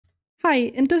Hi,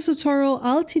 in this tutorial,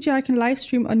 I'll teach you how you can live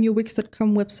stream on your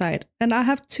Wix.com website. And I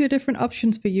have two different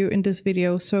options for you in this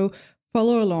video, so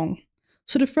follow along.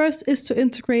 So the first is to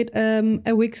integrate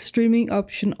a Wix streaming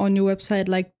option on your website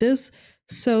like this.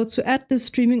 So to add this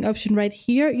streaming option right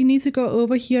here, you need to go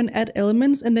over here and add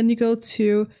elements, and then you go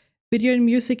to video and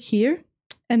music here,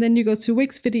 and then you go to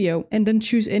Wix video, and then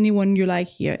choose any one you like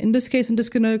here. In this case, I'm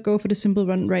just gonna go for the simple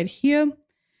one right here.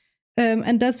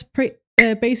 And that's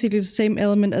basically the same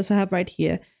element as I have right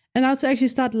here. And now to actually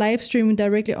start live streaming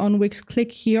directly on Wix,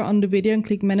 click here on the video and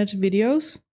click manage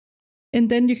videos. And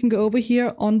then you can go over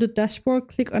here on the dashboard,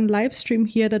 click on live stream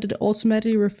here that it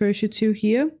automatically refers you to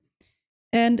here.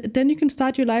 And then you can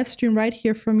start your live stream right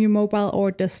here from your mobile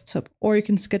or desktop, or you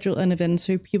can schedule an event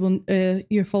so people,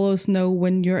 your followers know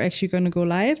when you're actually going to go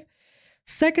live.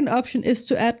 Second option is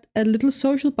to add a little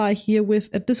social bar here with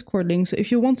a Discord link. So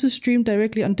if you want to stream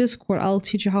directly on Discord, I'll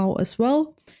teach you how as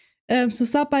well. So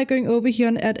start by going over here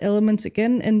and add elements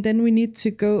again, and then we need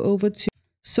to go over to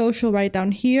social right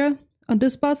down here on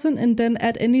this button, and then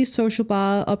add any social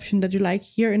bar option that you like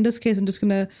here. In this case, I'm just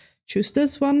gonna choose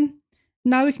this one.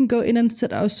 Now we can go in and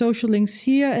set our social links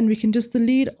here, and we can just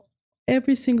delete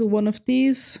every single one of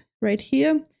these right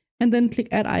here, and then click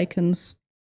add icons.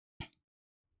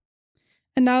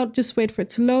 And now just wait for it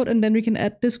to load, and then we can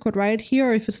add Discord right here,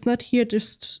 or if it's not here,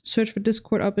 just search for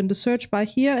Discord up in the search bar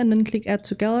here, and then click add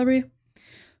to gallery.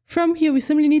 From here, we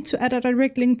simply need to add a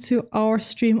direct link to our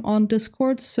stream on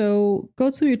Discord. So go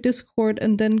to your Discord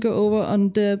and then go over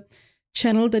on the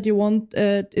channel that you want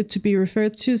it to be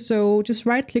referred to. So just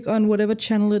right click on whatever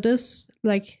channel it is,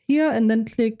 like here, and then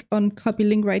click on copy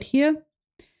link right here.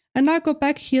 And now go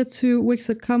back here to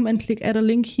Wix.com and click add a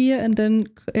link here, and then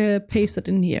paste it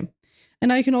in here. And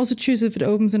now you can also choose if it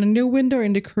opens in a new window or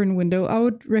in the current window. I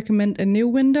would recommend a new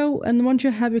window. And once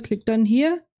you're happy, click done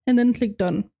here, and then click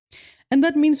done. And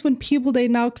that means when people, they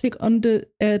now click on the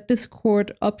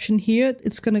Discord option here,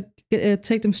 it's going to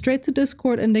take them straight to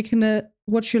Discord, and they can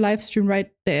watch your live stream right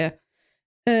there.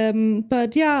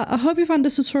 But yeah, I hope you found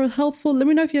this tutorial helpful. Let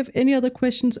me know if you have any other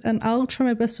questions, and I'll try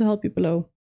my best to help you below.